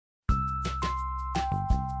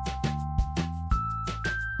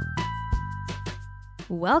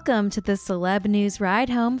Welcome to the Celeb News Ride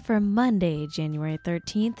Home for Monday, January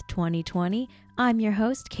 13th, 2020. I'm your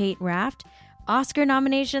host, Kate Raft. Oscar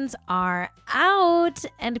nominations are out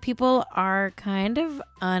and people are kind of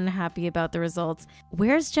unhappy about the results.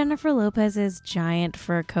 Where's Jennifer Lopez's giant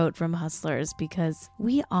fur coat from Hustlers? Because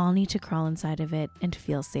we all need to crawl inside of it and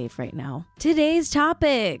feel safe right now. Today's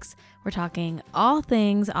topics. We're talking all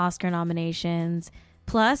things Oscar nominations.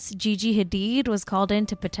 Plus, Gigi Hadid was called in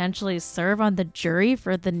to potentially serve on the jury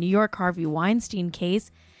for the New York Harvey Weinstein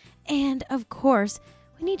case. And of course,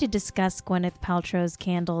 we need to discuss Gwyneth Paltrow's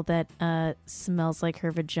candle that smells like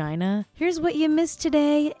her vagina. Here's what you missed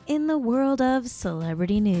today in the world of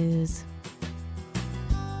celebrity news.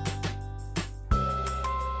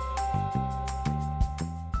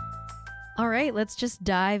 All right, let's just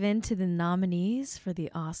dive into the nominees for the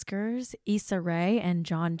Oscars. Issa Rae and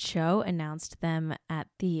John Cho announced them at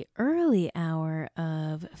the early hour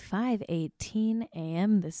of 5:18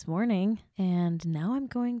 a.m. this morning, and now I'm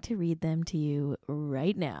going to read them to you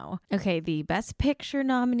right now. Okay, the Best Picture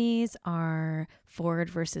nominees are Ford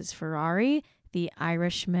vs. Ferrari, The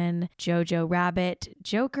Irishman, Jojo Rabbit,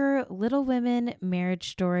 Joker, Little Women, Marriage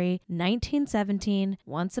Story, 1917,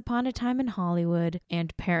 Once Upon a Time in Hollywood,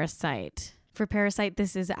 and Parasite. For Parasite,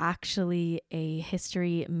 this is actually a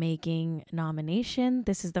history-making nomination.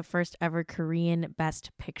 This is the first ever Korean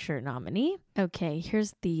Best Picture nominee. Okay,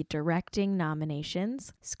 here's the directing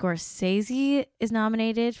nominations. Scorsese is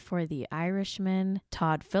nominated for The Irishman.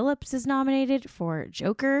 Todd Phillips is nominated for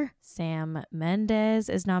Joker. Sam Mendes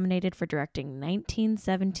is nominated for directing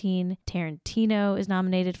 1917. Tarantino is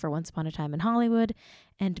nominated for Once Upon a Time in Hollywood.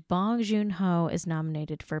 And Bong Joon-ho is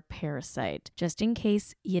nominated for Parasite. Just in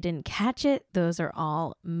case you didn't catch it, those are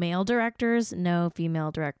all male directors. No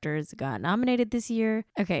female directors got nominated this year.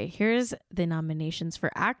 Okay, here's the nominations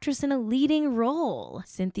for actress in a leading role.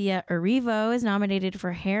 Cynthia Erivo is nominated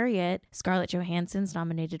for Harriet. Scarlett Johansson's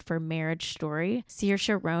nominated for Marriage Story.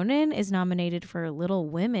 Saoirse Ronan is nominated for Little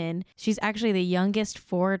Women. She's actually the youngest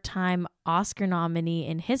four-time Oscar nominee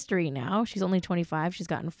in history now. She's only 25. She's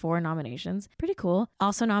gotten 4 nominations. Pretty cool.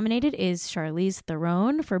 Also nominated is Charlize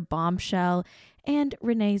Theron for Bombshell and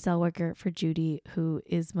Renee Zellweger for Judy, who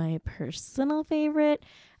is my personal favorite.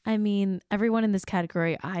 I mean, everyone in this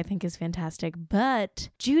category I think is fantastic, but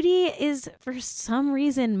Judy is for some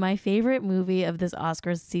reason my favorite movie of this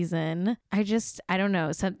Oscars season. I don't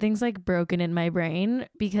know, something's like broken in my brain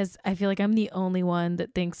because I feel like I'm the only one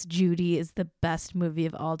that thinks Judy is the best movie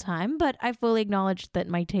of all time, but I fully acknowledge that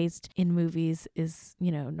my taste in movies is,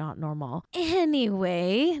 not normal.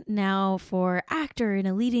 Anyway, now for actor in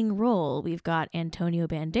a leading role, we've got Antonio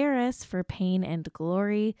Banderas for Pain and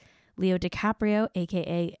Glory. Leo DiCaprio,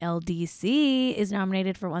 aka LDC, is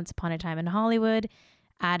nominated for Once Upon a Time in Hollywood.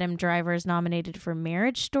 Adam Driver is nominated for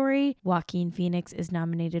Marriage Story. Joaquin Phoenix is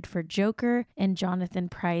nominated for Joker. And Jonathan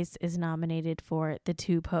Pryce is nominated for The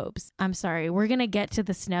Two Popes. I'm sorry, we're going to get to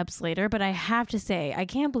the snubs later, but I have to say, I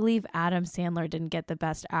can't believe Adam Sandler didn't get the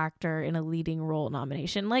Best Actor in a Leading Role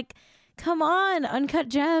nomination. Like, come on, Uncut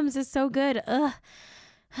Gems is so good. Ugh.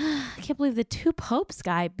 I can't believe The Two Popes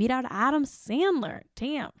guy beat out Adam Sandler.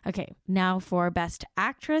 Damn. Okay, now for Best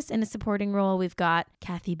Actress in a Supporting Role, we've got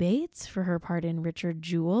Kathy Bates for her part in Richard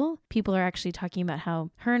Jewell. People are actually talking about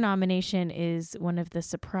how her nomination is one of the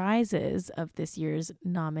surprises of this year's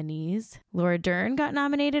nominees. Laura Dern got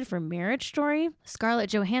nominated for Marriage Story.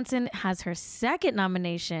 Scarlett Johansson has her second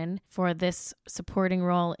nomination for this supporting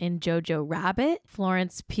role in Jojo Rabbit.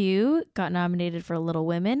 Florence Pugh got nominated for Little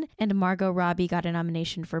Women, and Margot Robbie got a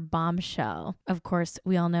nomination for Bombshell. Of course,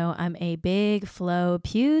 we all know I'm a big Flo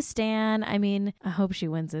Pugh stan. I mean, I hope she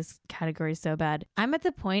wins this category so bad. I'm at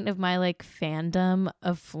the point of my fandom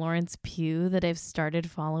of Florence Pugh that I've started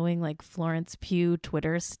following Florence Pugh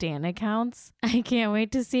Twitter stan accounts. I can't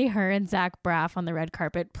wait to see her and Zach Braff on the red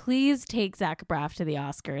carpet. Please take Zach Braff to the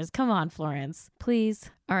Oscars. Come on, Florence.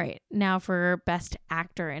 Please. All right, now for Best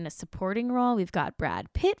Actor in a Supporting Role, we've got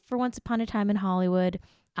Brad Pitt for Once Upon a Time in Hollywood,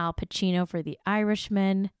 Al Pacino for The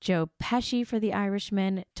Irishman, Joe Pesci for The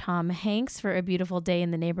Irishman, Tom Hanks for A Beautiful Day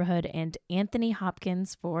in the Neighborhood, and Anthony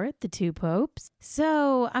Hopkins for The Two Popes.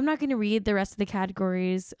 So I'm not going to read the rest of the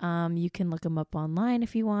categories. You can look them up online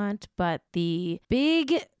if you want, but the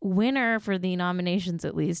big winner for the nominations,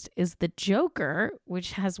 at least, is The Joker,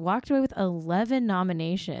 which has walked away with 11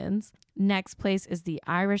 nominations. Next place is The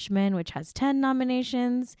Irishman, which has 10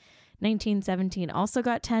 nominations. 1917 also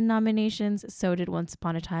got 10 nominations. So did Once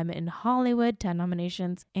Upon a Time in Hollywood, 10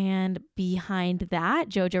 nominations. And behind that,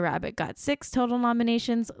 Jojo Rabbit got 6 total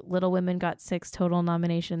nominations. Little Women got 6 total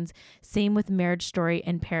nominations. Same with Marriage Story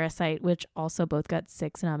and Parasite, which also both got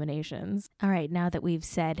 6 nominations. All right, now that we've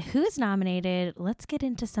said who's nominated, let's get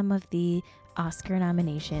into some of the Oscar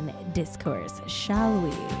nomination discourse, shall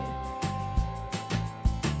we?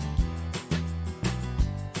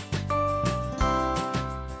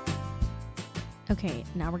 Okay,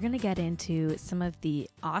 now we're going to get into some of the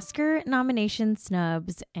Oscar nomination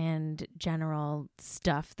snubs and general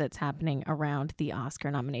stuff that's happening around the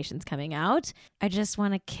Oscar nominations coming out. I just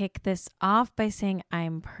want to kick this off by saying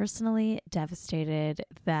I'm personally devastated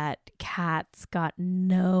that Cats got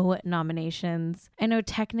no nominations. I know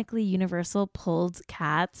technically Universal pulled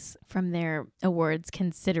Cats from their awards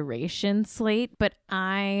consideration slate, but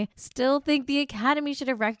I still think the Academy should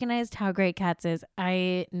have recognized how great Cats is.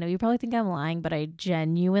 I know you probably think I'm lying, but I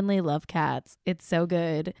genuinely love Cats. It's so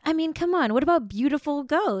good. I mean, come on. What about Beautiful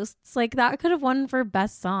Ghosts? Like, that could have won for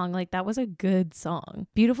best song. Like, that was a good song.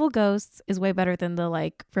 Beautiful Ghosts is way better than the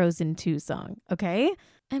like Frozen 2 song. Okay?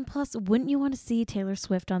 And plus, wouldn't you want to see Taylor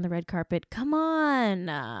Swift on the red carpet? Come on.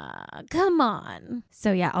 Come on.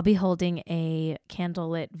 So yeah, I'll be holding a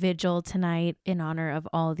candlelit vigil tonight in honor of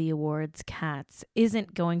all the awards Cats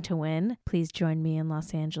isn't going to win. Please join me in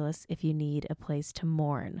Los Angeles if you need a place to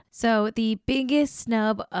mourn. So the biggest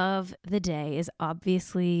snub of the day is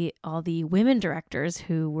obviously all the women directors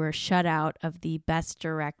who were shut out of the Best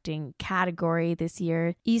Directing category this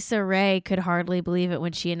year. Issa Rae could hardly believe it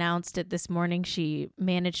when she announced it this morning. She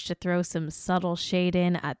managed to throw some subtle shade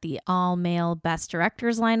in at the all-male Best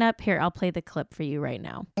Directors lineup. Here, I'll play the clip for you right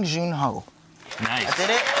now. Joon-ho. Nice. I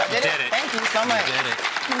did it. Thank you so much. You did it.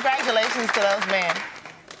 Congratulations to those men.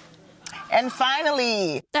 And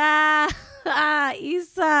finally, Issa.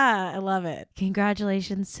 I love it.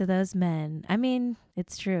 Congratulations to those men. I mean,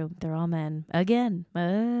 it's true. They're all men. Again.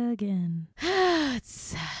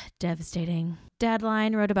 It's devastating.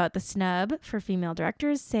 Deadline wrote about the snub for female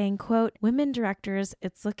directors, saying, quote, "Women directors,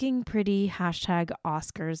 it's looking pretty,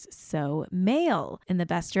 #Oscars so male," in the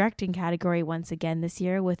Best Directing category once again this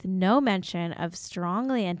year, with no mention of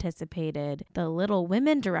strongly anticipated the Little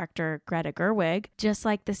Women director, Greta Gerwig. Just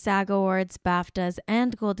like the SAG Awards, BAFTAs,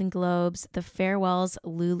 and Golden Globes, the Farewells,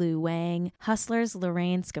 Lulu Wang, Hustlers,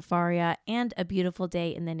 Lorraine Scafaria, and A Beautiful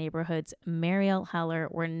Day in the Neighborhood's Mariel Heller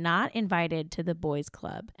were not invited to the Boys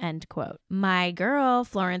Club, end quote. My girl,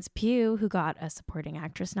 Florence Pugh, who got a supporting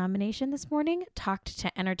actress nomination this morning, talked to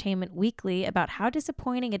Entertainment Weekly about how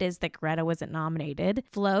disappointing it is that Greta wasn't nominated.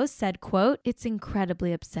 Flo said, quote, "It's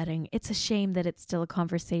incredibly upsetting. It's a shame that it's still a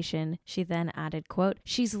conversation." She then added, quote,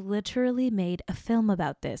 "She's literally made a film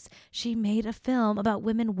about this. She made a film about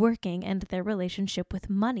women working and their relationship with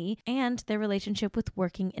money and their relationship with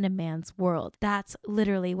working in a man's world. That's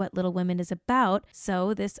literally what Little Women is about.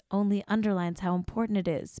 So this only underlines how important it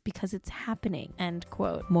is because it's happening," end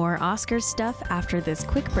quote. More Oscar stuff after this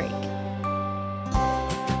quick break.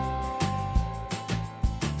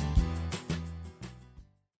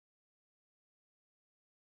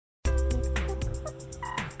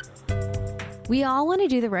 We all want to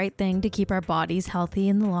do the right thing to keep our bodies healthy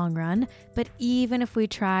in the long run, but even if we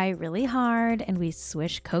try really hard and we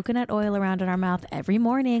swish coconut oil around in our mouth every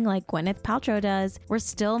morning like Gwyneth Paltrow does, we're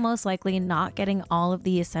still most likely not getting all of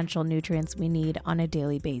the essential nutrients we need on a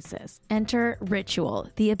daily basis. Enter Ritual,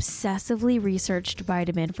 the obsessively researched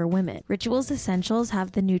vitamin for women. Ritual's essentials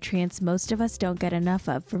have the nutrients most of us don't get enough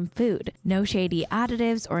of from food. No shady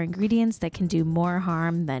additives or ingredients that can do more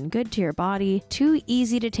harm than good to your body. 2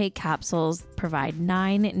 easy-to-take capsules provide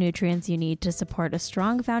 9 nutrients you need to support a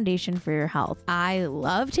strong foundation for your health. I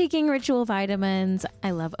love taking Ritual vitamins.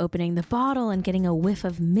 I love opening the bottle and getting a whiff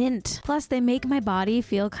of mint. Plus, they make my body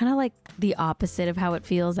feel kind of like the opposite of how it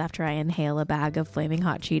feels after I inhale a bag of flaming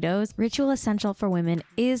hot Cheetos. Ritual Essential for Women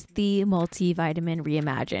is the multivitamin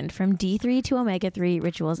reimagined. From D3 to omega-3,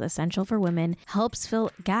 Ritual's Essential for Women helps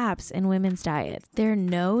fill gaps in women's diets. Their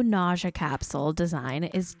no nausea capsule design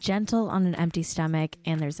is gentle on an empty stomach,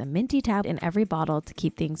 and there's a minty tab in every bottle to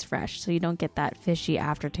keep things fresh so you don't get that fishy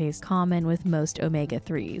aftertaste common with most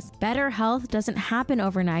omega-3s. Better health doesn't happen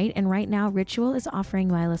overnight, and right now Ritual is offering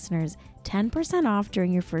my listeners 10% off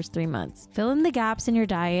during your first 3 months. Fill in the gaps in your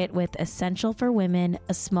diet with Essential for Women,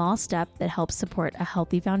 a small step that helps support a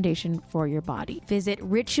healthy foundation for your body. Visit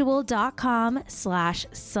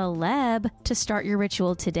ritual.com/celeb to start your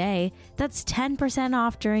ritual today. That's 10%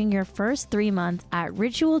 off during your first 3 months at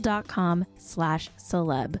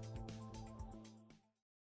ritual.com/celeb.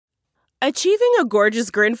 Achieving a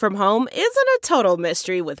gorgeous grin from home isn't a total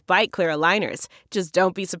mystery with Byte Clear aligners. Just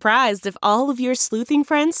don't be surprised if all of your sleuthing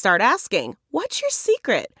friends start asking, "What's your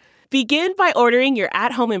secret?" Begin by ordering your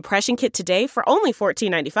at-home impression kit today for only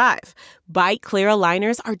 $14.95. Byte Clear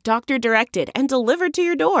aligners are doctor-directed and delivered to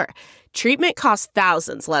your door. Treatment costs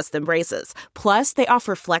thousands less than braces. Plus, they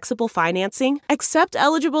offer flexible financing, accept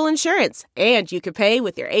eligible insurance, and you can pay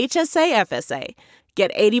with your HSA FSA. Get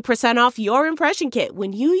 80% off your impression kit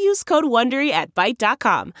when you use code WONDERY at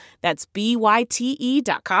Byte.com. That's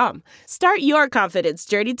BYTE.com. Start your confidence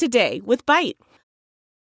journey today with Byte.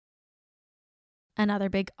 Another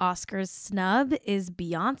big Oscars snub is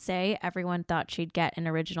Beyoncé. Everyone thought she'd get an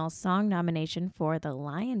original song nomination for The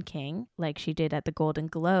Lion King, like she did at the Golden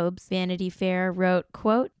Globes. Vanity Fair wrote,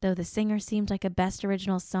 quote, "Though the singer seemed like a best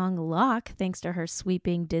original song lock thanks to her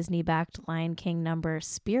sweeping Disney-backed Lion King number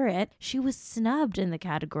Spirit, she was snubbed in the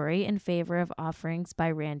category in favor of offerings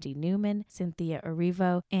by Randy Newman, Cynthia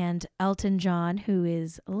Erivo, and Elton John, who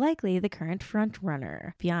is likely the current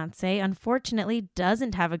frontrunner." Beyoncé, unfortunately,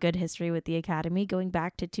 doesn't have a good history with the Academy, going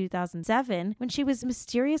back to 2007 when she was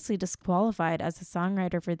mysteriously disqualified as a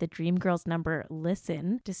songwriter for the Dreamgirls number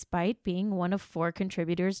Listen, despite being one of 4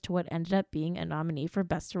 contributors to what ended up being a nominee for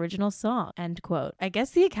Best Original Song, end quote. I guess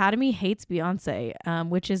the Academy hates Beyoncé,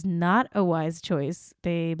 which is not a wise choice.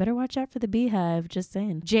 They better watch out for the Beehive, just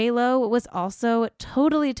saying. J-Lo was also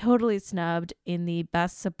totally snubbed in the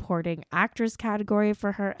Best Supporting Actress category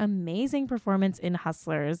for her amazing performance in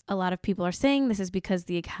Hustlers. A lot of people are saying this is because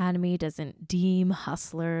the Academy doesn't deem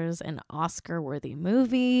Hustlers an Oscar-worthy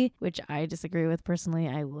movie, which I disagree with personally.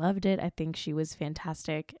 I loved it. I think she was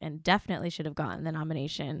fantastic and definitely should have gotten the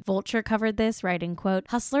nomination. Vulture covered this, writing, quote,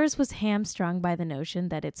 "Hustlers was hamstrung by the notion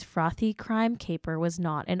that its frothy crime caper was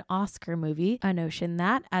not an Oscar movie, a notion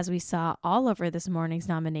that, as we saw all over this morning's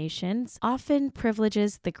nominations, often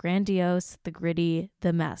privileges the grandiose, the gritty,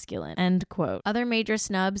 the masculine," end quote. Other major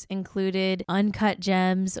snubs included Uncut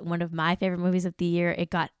Gems, one of my favorite movies of the year. It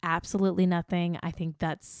got absolutely nothing. I think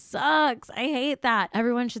that sucks. I hate that.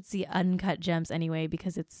 Everyone should see Uncut Gems anyway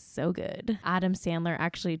because it's so good. Adam Sandler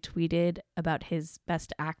actually tweeted about his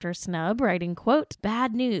Best Actor snub, writing, quote,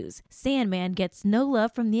 "Bad news. Sandman gets no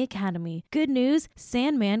love from the Academy. Good news.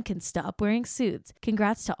 Sandman can stop wearing suits.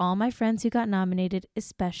 Congrats to all my friends who got nominated,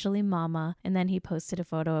 especially Mama." And then he posted a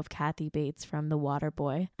photo of Kathy Bates from The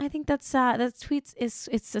Waterboy. I think that's sad. That tweet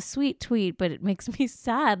it's a sweet tweet, but it makes me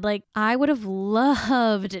sad. Like, I would have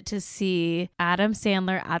loved to see Adam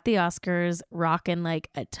Sandler at the Oscars rocking like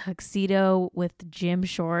a tuxedo with gym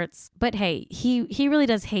shorts. But hey, he really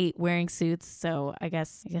does hate wearing suits, so I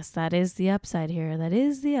guess that is the upside here.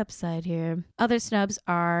 Other snubs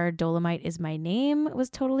are Dolomite Is My Name was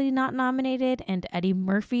totally not nominated, and Eddie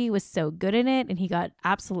Murphy was so good in it, and he got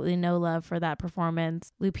absolutely no love for that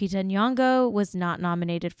performance. Lupita Nyong'o was not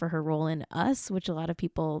nominated for her role in Us, which a lot of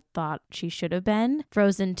people thought she should have been.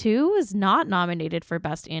 Frozen 2 was not nominated for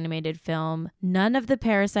Best Animated Film. None of the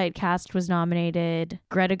Parasite cast was nominated.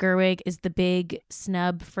 Greta Gerwig is the big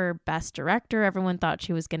snub for Best Director. Everyone thought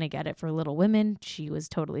she was going to get it for Little Women. She was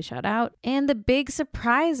totally shut out. And the big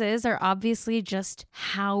surprises are obviously just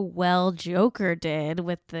how well Joker did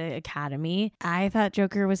with the Academy. I thought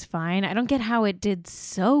Joker was fine. I don't get how it did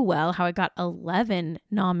so well, how it got 11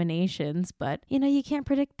 nominations, but you can't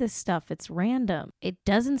predict this stuff. It's random. It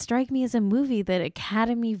doesn't strike me as a movie that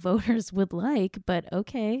Academy voters would like, but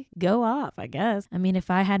okay, go off, I guess. I mean, if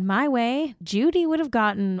I had my way, Judy would have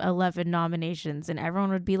gotten 11 nominations and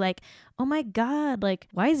everyone would be like, "Oh my God, like,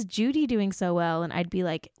 why is Judy doing so well?" And I'd be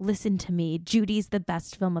like, "Listen to me, Judy's the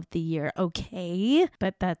best film of the year, okay?"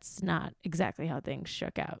 But that's not exactly how things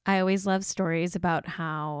shook out. I always love stories about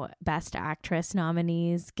how Best Actress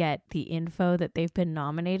nominees get the info that they've been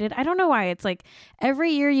nominated. I don't know why. It's like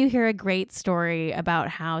every year you hear a great story about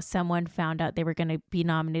how someone found out they were going to be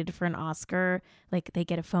nominated for an Oscar. Like, they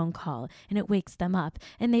get a phone call and it wakes them up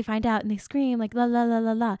and they find out and they scream like la la la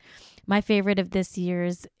la la. My favorite of this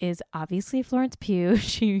year's is obviously Florence Pugh.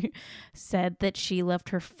 She said that she left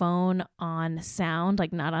her phone on sound,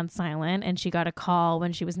 like not on silent, and she got a call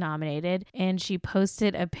when she was nominated, and she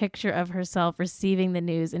posted a picture of herself receiving the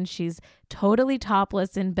news, and she's totally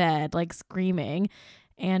topless in bed, like screaming.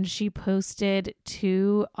 And she posted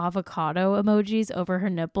 2 avocado emojis over her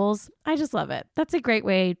nipples. I just love it. That's a great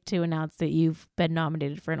way to announce that you've been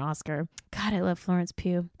nominated for an Oscar. God, I love Florence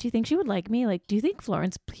Pugh. Do you think she would like me? Like, do you think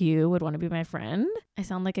Florence Pugh would want to be my friend? I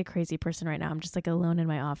sound like a crazy person right now. I'm just like alone in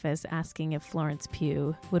my office asking if Florence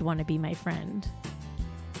Pugh would want to be my friend.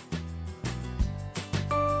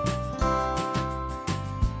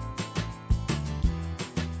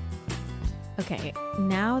 Okay,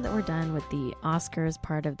 now that we're done with the Oscars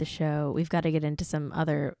part of the show, we've got to get into some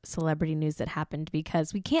other celebrity news that happened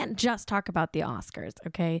because we can't just talk about the Oscars,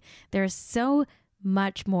 okay? There's so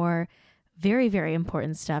much more very, very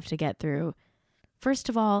important stuff to get through. First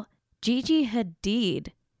of all, Gigi Hadid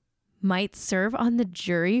might serve on the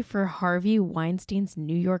jury for Harvey Weinstein's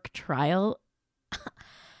New York trial.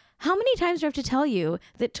 How many times do I have to tell you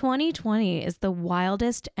that 2020 is the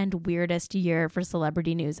wildest and weirdest year for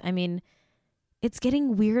celebrity news? I mean, it's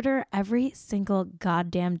getting weirder every single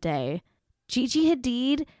goddamn day. Gigi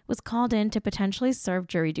Hadid was called in to potentially serve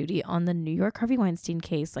jury duty on the New York Harvey Weinstein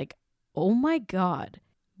case. Like, oh my God.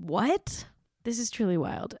 What? This is truly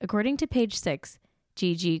wild. According to Page Six,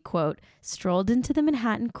 Gigi, quote, strolled into the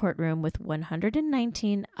Manhattan courtroom with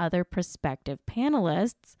 119 other prospective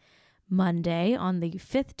panelists Monday on the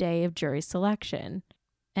 5th day of jury selection,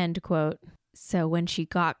 end quote. So when she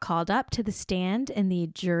got called up to the stand in the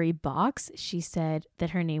jury box, she said that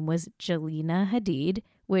her name was Jelena Hadid,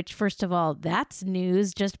 which, first of all, that's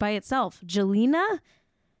news just by itself. Jelena?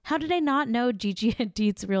 How did I not know Gigi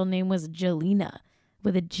Hadid's real name was Jelena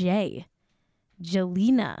with a J?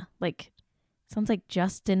 Jelena, like, sounds like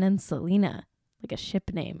Justin and Selena, like a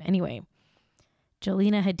ship name. Anyway,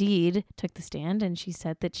 Jelena Hadid took the stand and she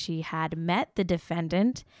said that she had met the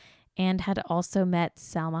defendant and had also met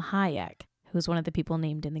Salma Hayek, who's one of the people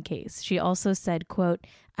named in the case. She also said, quote,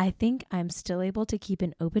 I think I'm still able to keep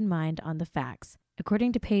an open mind on the facts.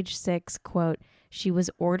 According to Page Six, quote, she was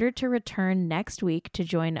ordered to return next week to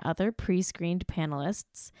join other pre-screened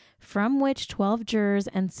panelists, from which 12 jurors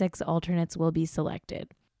and 6 alternates will be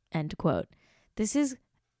selected, end quote. This is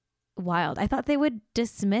wild. I thought they would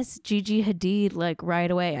dismiss Gigi Hadid like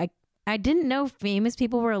right away. I didn't know famous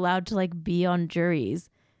people were allowed to like be on juries.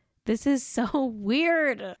 This is so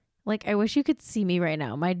weird. Like, I wish you could see me right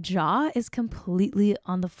now. My jaw is completely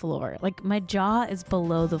on the floor. Like, my jaw is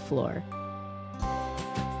below the floor.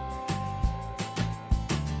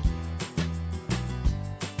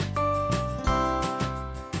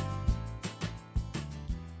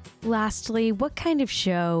 Lastly, what kind of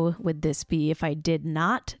show would this be if I did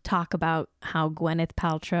not talk about how Gwyneth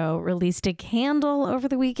Paltrow released a candle over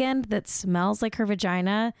the weekend that smells like her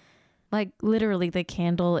vagina? Like, literally, the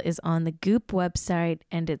candle is on the Goop website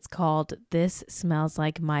and it's called This Smells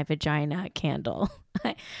Like My Vagina Candle.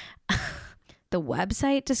 The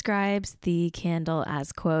website describes the candle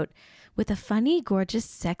as, quote, with a funny, gorgeous,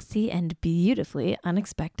 sexy, and beautifully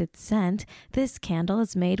unexpected scent, this candle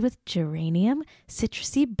is made with geranium,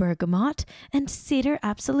 citrusy bergamot, and cedar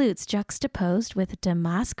absolutes juxtaposed with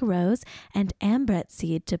damask rose and ambret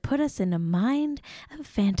seed to put us in a mind of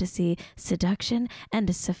fantasy, seduction, and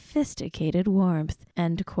a sophisticated warmth,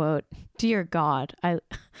 end quote. Dear God,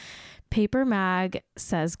 Paper Mag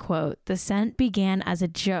says, quote, the scent began as a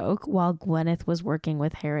joke while Gwyneth was working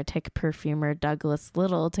with heretic perfumer Douglas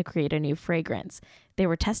Little to create a new fragrance. They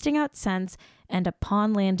were testing out scents, and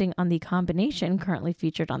upon landing on the combination currently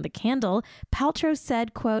featured on the candle, Paltrow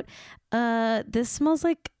said, quote, this smells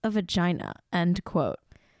like a vagina, end quote.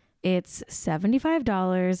 It's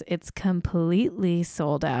 $75. It's completely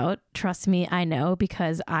sold out. Trust me, I know,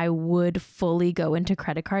 because I would fully go into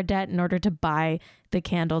credit card debt in order to buy the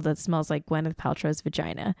candle that smells like Gwyneth Paltrow's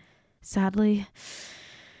vagina. Sadly,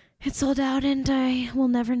 it's sold out and I will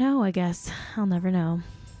never know, I guess. I'll never know.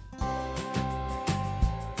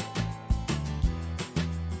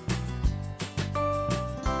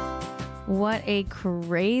 What a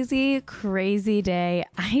crazy, crazy day.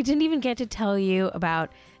 I didn't even get to tell you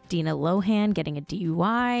about Dina Lohan getting a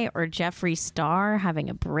DUI, or Jeffree Star having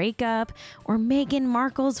a breakup, or Meghan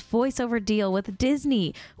Markle's voiceover deal with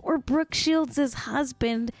Disney, or Brooke Shields'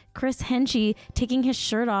 husband, Chris Henchy, taking his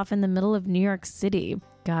shirt off in the middle of New York City.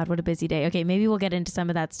 God, what a busy day. Okay, maybe we'll get into some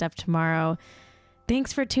of that stuff tomorrow.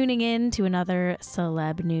 Thanks for tuning in to another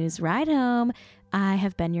Celeb News Ride Home. I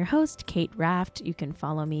have been your host, Kate Raft. You can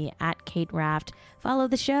follow me at Kate Raft. Follow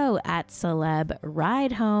the show at Celeb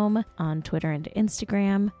Ride Home on Twitter and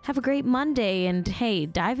Instagram. Have a great Monday, and hey,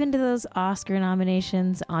 dive into those Oscar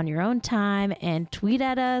nominations on your own time and tweet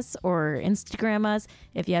at us or Instagram us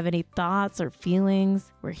if you have any thoughts or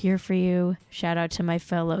feelings. We're here for you. Shout out to my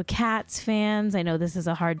fellow Cats fans. I know this is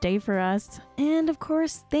a hard day for us. And of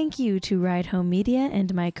course, thank you to Ride Home Media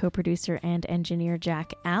and my co-producer and engineer,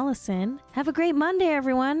 Jack Allison. Have a great Monday,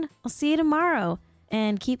 everyone. I'll see you tomorrow.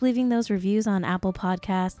 And keep leaving those reviews on Apple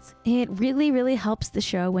Podcasts. It really, really helps the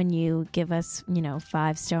show when you give us,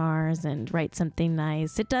 5 stars and write something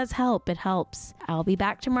nice. It does help. It helps. I'll be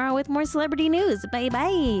back tomorrow with more celebrity news.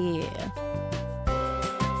 Bye-bye.